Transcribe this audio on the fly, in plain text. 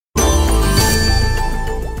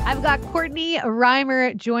I've got Courtney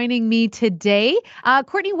Reimer joining me today.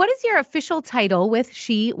 Courtney, what is your official title with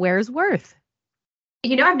She Wears Worth?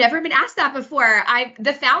 I've never been asked that before.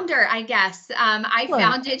 The founder, I guess. I Excellent.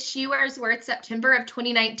 founded She Wears Worth September of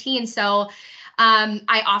 2019. So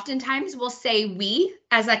I oftentimes will say we,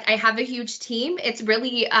 as like I have a huge team. It's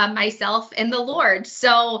really myself and the Lord.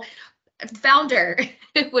 So founder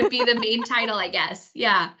would be the main title, I guess.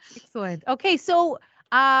 Yeah. Excellent. Okay, so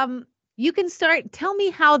you can start. Tell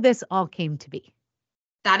me how this all came to be.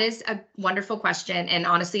 That is a wonderful question, and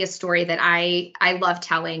honestly a story that I love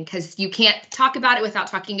telling, because you can't talk about it without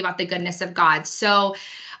talking about the goodness of God. So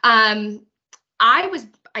um I was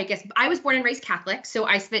born and raised Catholic, so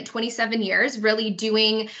I spent 27 years really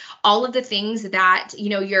doing all of the things that,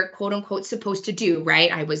 you're quote unquote supposed to do,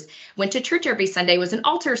 right? Went to church every Sunday, was an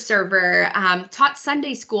altar server, taught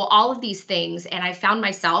Sunday school, all of these things. And I found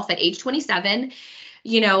myself at age 27,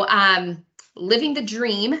 you know, living the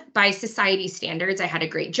dream by society standards. I had a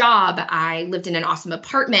great job. I lived in an awesome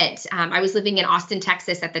apartment. I was living in Austin,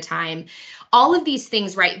 Texas at the time. All of these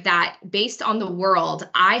things, right, that based on the world,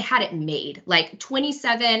 I had it made. Like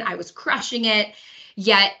 27, I was crushing it.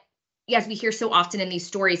 Yet, as we hear so often in these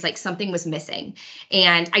stories, like something was missing.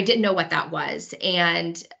 And I didn't know what that was.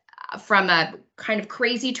 And from a kind of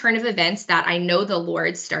crazy turn of events that I know the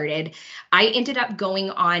Lord started, I ended up going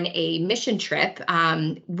on a mission trip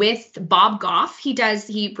with Bob Goff.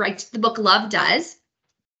 He writes the book Love Does.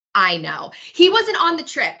 I know. He wasn't on the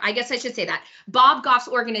trip. I guess I should say that. Bob Goff's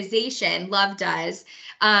organization, Love Does,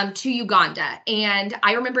 to Uganda. And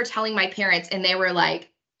I remember telling my parents, and they were like,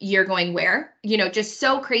 "You're going where?" Just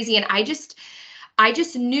so crazy. And I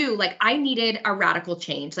just knew like I needed a radical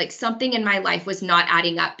change. Like something in my life was not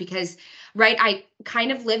adding up because, right, I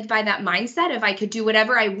kind of lived by that mindset of I could do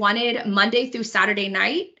whatever I wanted Monday through Saturday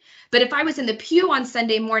night. But if I was in the pew on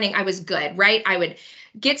Sunday morning, I was good, right? I would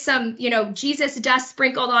get some, Jesus dust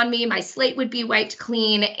sprinkled on me. My slate would be wiped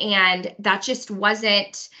clean. And that just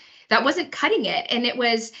wasn't cutting it. And it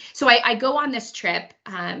was, so I go on this trip,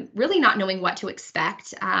 really not knowing what to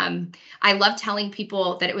expect. I love telling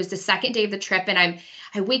people that it was the second day of the trip, and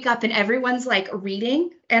I wake up and everyone's like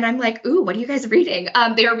reading, and I'm like, "Ooh, what are you guys reading?"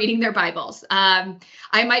 They are reading their Bibles.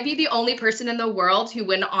 I might be the only person in the world who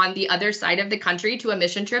went on the other side of the country to a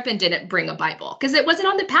mission trip and didn't bring a Bible because it wasn't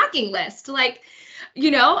on the packing list. Like,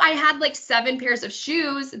 I had like 7 pairs of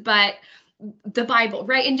shoes, but the Bible,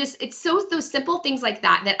 right? And just it's so those simple things like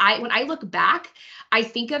that when I look back, I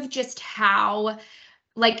think of just how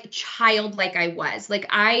like childlike I was. Like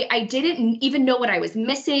I didn't even know what I was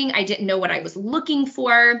missing. I didn't know what I was looking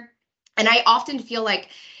for. And I often feel like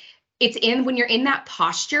it's when you're in that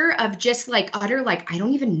posture of just like utter, like, I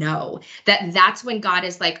don't even know, that's when God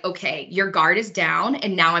is like, okay, your guard is down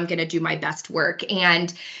and now I'm going to do my best work.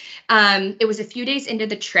 And it was a few days into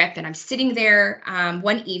the trip, and I'm sitting there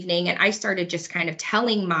one evening, and I started just kind of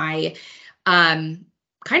telling my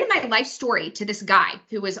my life story to this guy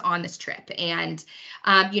who was on this trip. And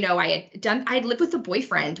I had lived with a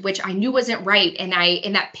boyfriend, which I knew wasn't right, and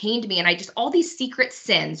that pained me, and I just all these secret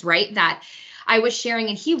sins, right, that I was sharing.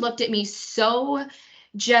 And he looked at me so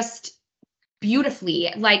just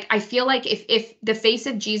beautifully. Like I feel like if the face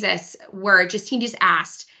of Jesus were just, he just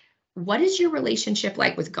asked, "What is your relationship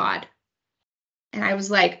like with God?" And I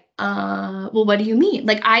was like, well, what do you mean?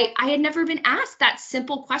 Like I had never been asked that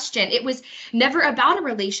simple question. It was never about a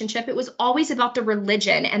relationship. It was always about the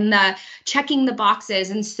religion and the checking the boxes.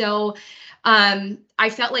 And so I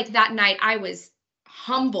felt like that night I was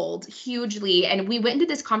humbled hugely. And we went into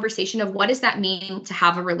this conversation of what does that mean to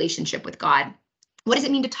have a relationship with God? What does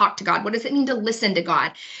it mean to talk to God? What does it mean to listen to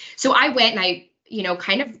God? So I went and I,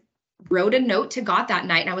 kind of wrote a note to God that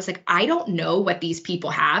night. And I was like, I don't know what these people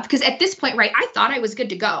have. Because at this point, right, I thought I was good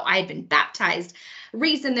to go. I had been baptized,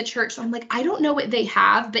 raised in the church. So I'm like, I don't know what they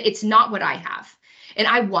have, but it's not what I have. And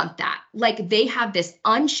I want that. Like they have this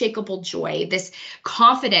unshakable joy, this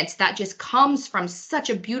confidence that just comes from such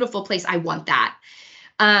a beautiful place. I want that.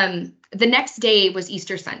 The next day was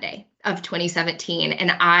Easter Sunday of 2017. And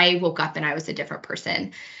I woke up and I was a different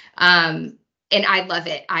person. And I love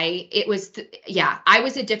it. I was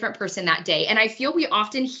a different person that day. And I feel we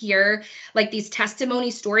often hear like these testimony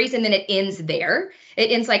stories and then it ends there.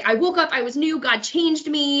 It ends like, I woke up, I was new, God changed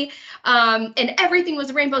me, and everything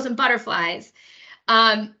was rainbows and butterflies.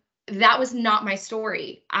 That was not my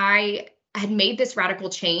story. I had made this radical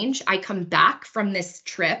change. I come back from this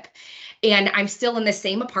trip and I'm still in the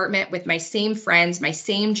same apartment with my same friends, my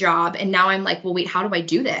same job. And now I'm like, well, wait, how do I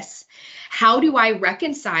do this? How do I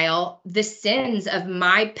reconcile the sins of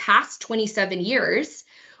my past 27 years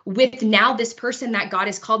with now this person that God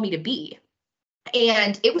has called me to be?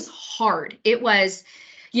 And it was hard. It was,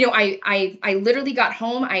 I literally got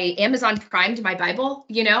home, I Amazon Primed my Bible,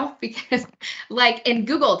 because and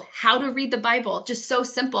Googled how to read the Bible, just so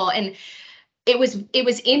simple. And it was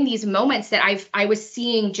in these moments that I was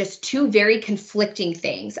seeing just two very conflicting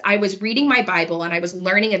things. I was reading my Bible and I was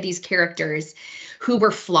learning of these characters who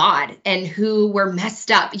were flawed and who were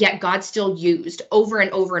messed up, yet God still used over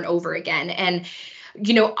and over and over again. And,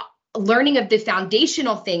 learning of the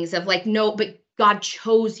foundational things of no, but God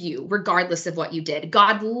chose you regardless of what you did.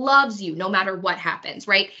 God loves you no matter what happens,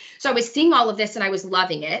 right? So I was seeing all of this and I was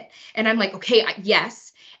loving it. And I'm like, okay,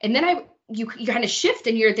 yes. And then you kind of shift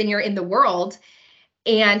and you're in the world.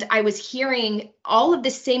 And I was hearing all of the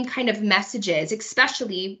same kind of messages,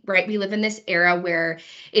 especially, right? We live in this era where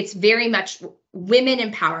it's very much women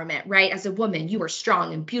empowerment, right? As a woman, you are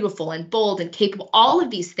strong and beautiful and bold and capable, all of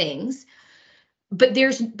these things. But there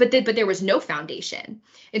was no foundation.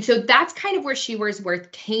 And so that's kind of where She Wears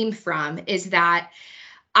Worth came from, is that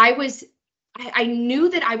I knew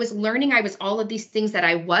that I was learning, I was all of these things, that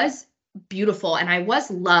I was beautiful and I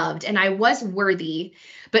was loved and I was worthy.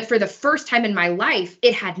 But for the first time in my life,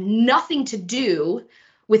 it had nothing to do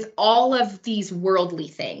with all of these worldly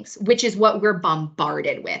things, which is what we're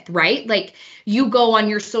bombarded with, right? Like you go on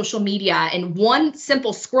your social media and one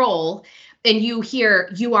simple scroll and you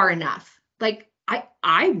hear you are enough. Like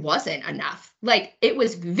I wasn't enough. Like it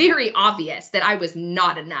was very obvious that I was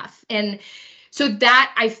not enough. And so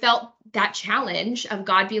that I felt that challenge of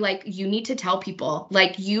God be like, you need to tell people,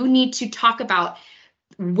 like you need to talk about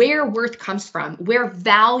where worth comes from, where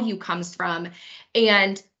value comes from.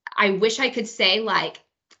 And I wish I could say like,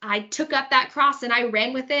 I took up that cross and I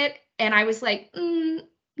ran with it. And I was like,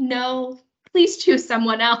 no, please choose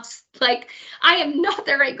someone else. Like, I am not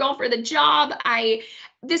the right girl for the job.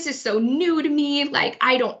 This is so new to me. Like,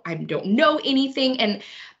 I don't know anything. And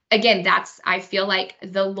again, I feel like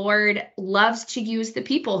the Lord loves to use the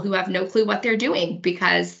people who have no clue what they're doing,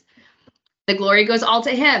 because the glory goes all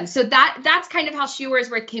to him. So that's kind of how She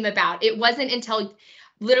Wears Worth came about. It wasn't until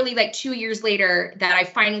literally like 2 years later that I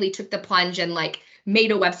finally took the plunge and like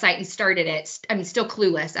made a website and started it. I mean, still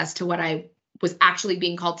clueless as to what I was actually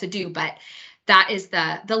being called to do, but that is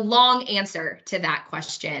the long answer to that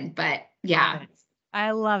question. But yeah.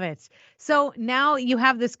 I love it. So now you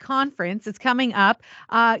have this conference. It's coming up.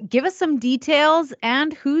 Give us some details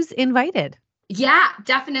and who's invited. Yeah,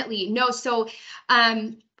 definitely. No, so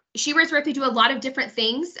She Wears Worth, we do a lot of different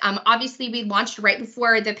things. Obviously, we launched right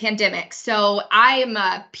before the pandemic. So I am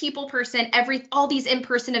a people person. All these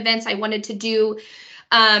in-person events I wanted to do.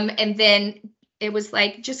 And then it was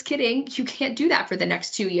like, just kidding. You can't do that for the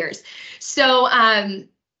next 2 years. So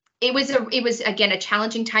it was again a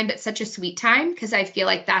challenging time, but such a sweet time, because I feel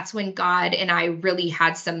like that's when God and I really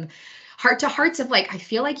had some heart-to-hearts of like, I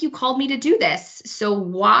feel like you called me to do this. So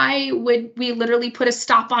why would we literally put a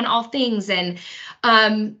stop on all things? And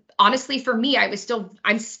honestly, for me,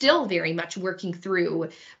 I'm still very much working through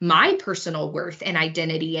my personal worth and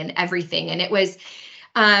identity and everything. And it was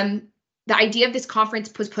the idea of this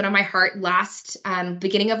conference was put on my heart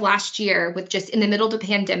beginning of last year, with just in the middle of the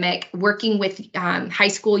pandemic, working with high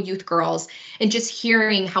school youth girls and just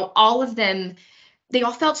hearing how all of them, they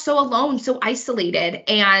all felt so alone, so isolated.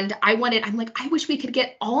 And I'm like, I wish we could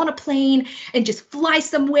get all on a plane and just fly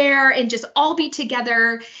somewhere and just all be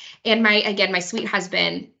together. And my sweet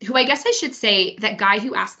husband, who I guess I should say, that guy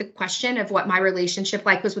who asked the question of what my relationship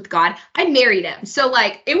was with God, I married him. So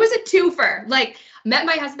like, it was a twofer, like met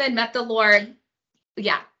my husband, met the Lord.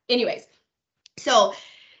 Yeah. Anyways. So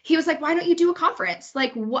he was like, why don't you do a conference?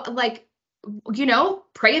 Like what,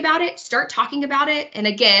 pray about it, start talking about it. And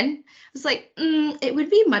again, I was like, it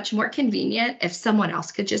would be much more convenient if someone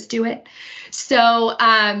else could just do it. So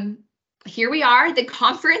here we are. The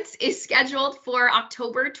conference is scheduled for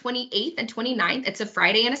October 28th and 29th. It's a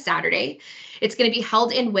Friday and a Saturday. It's going to be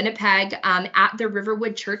held in Winnipeg at the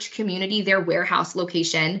Riverwood Church Community, their warehouse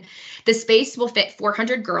location. The space will fit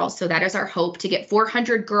 400 girls. So that is our hope, to get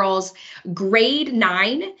 400 girls grade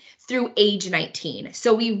 9 through age 19.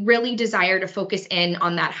 So we really desire to focus in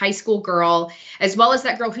on that high school girl, as well as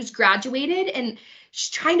that girl who's graduated and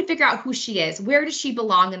she's trying to figure out who she is. Where does she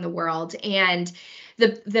belong in the world? And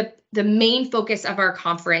the main focus of our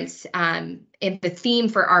conference and the theme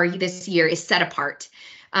for this year is set apart.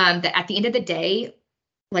 That at the end of the day,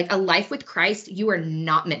 like a life with Christ, you are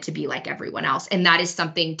not meant to be like everyone else. And that is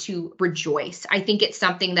something to rejoice. I think it's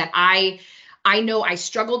something that I know I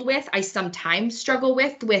struggled with. I sometimes struggle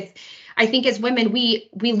with, I think as women, we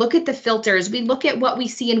look at the filters, we look at what we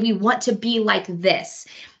see and we want to be like this.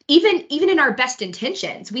 Even in our best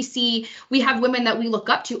intentions, we have women that we look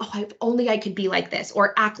up to. Oh, if only I could be like this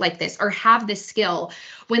or act like this or have this skill,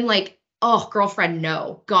 when like oh, girlfriend,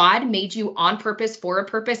 no. God made you on purpose for a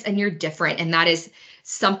purpose, and you're different. And that is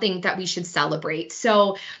something that we should celebrate.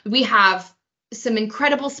 So we have some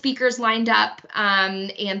incredible speakers lined up,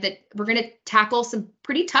 and that we're going to tackle some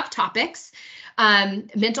pretty tough topics.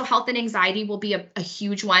 Mental health and anxiety will be a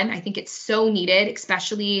huge one. I think it's so needed,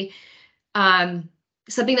 especially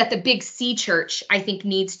something that the Big C church, I think,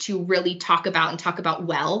 needs to really talk about and talk about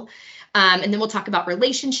well. And then we'll talk about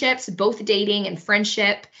relationships, both dating and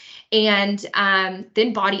friendship, and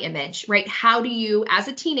then body image, right? How do you, as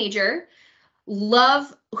a teenager,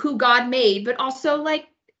 love who God made, but also like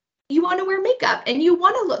you want to wear makeup and you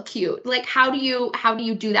want to look cute? Like, how do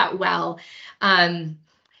you do that well?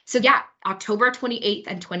 So yeah, October 28th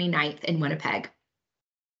and 29th in Winnipeg.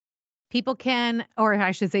 People can, or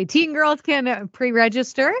I should say, teen girls can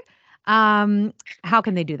pre-register. How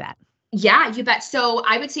can they do that? Yeah, you bet. So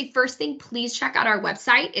I would say first thing, please check out our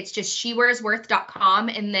website. It's just shewearsworth.com.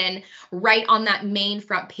 And then right on that main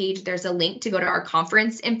front page, there's a link to go to our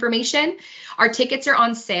conference information. Our tickets are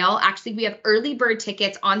on sale. Actually, we have early bird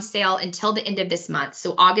tickets on sale until the end of this month.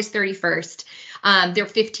 So August 31st, they're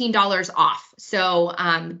 $15 off. So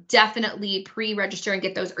definitely pre-register and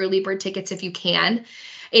get those early bird tickets if you can.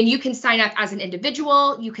 And you can sign up as an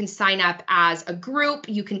individual. You can sign up as a group.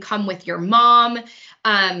 You can come with your mom.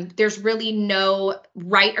 There's really no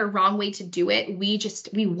right or wrong way to do it.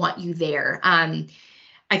 We want you there. I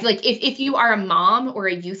feel like if you are a mom or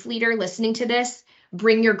a youth leader listening to this,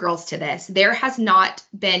 bring your girls to this. There has not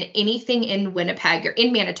been anything in Winnipeg or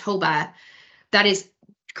in Manitoba that is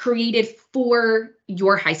created for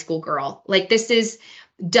your high school girl. Like, this is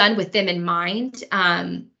done with them in mind.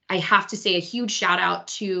 I have to say a huge shout out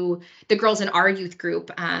to the girls in our youth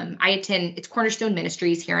group. It's Cornerstone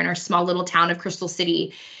Ministries here in our small little town of Crystal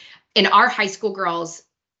City. And our high school girls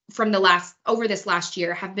from over this last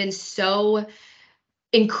year have been so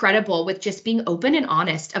incredible with just being open and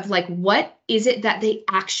honest of like, what is it that they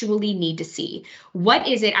actually need to see? What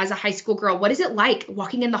is it as a high school girl? What is it like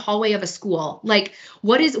walking in the hallway of a school? Like,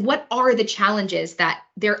 what are the challenges that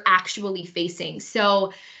they're actually facing?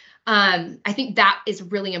 So I think that is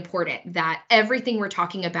really important, that everything we're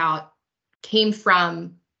talking about came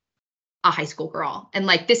from a high school girl. And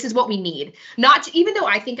like, this is what we need. Even though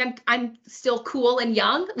I think I'm still cool and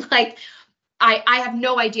young, like I have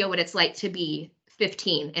no idea what it's like to be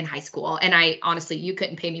 15 in high school. And I honestly, you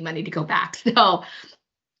couldn't pay me money to go back. So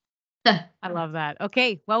I love that.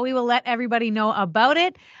 Okay. Well, we will let everybody know about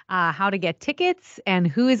it, how to get tickets, and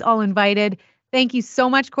who is all invited. Thank you so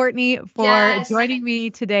much, Courtney, for joining me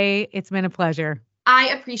today. It's been a pleasure. I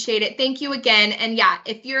appreciate it. Thank you again. And yeah,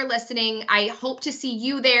 if you're listening, I hope to see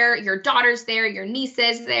you there, your daughters there, your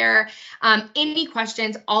nieces there. Any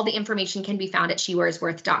questions, all the information can be found at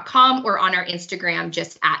shewearsworth.com or on our Instagram,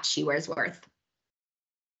 just at shewearsworth.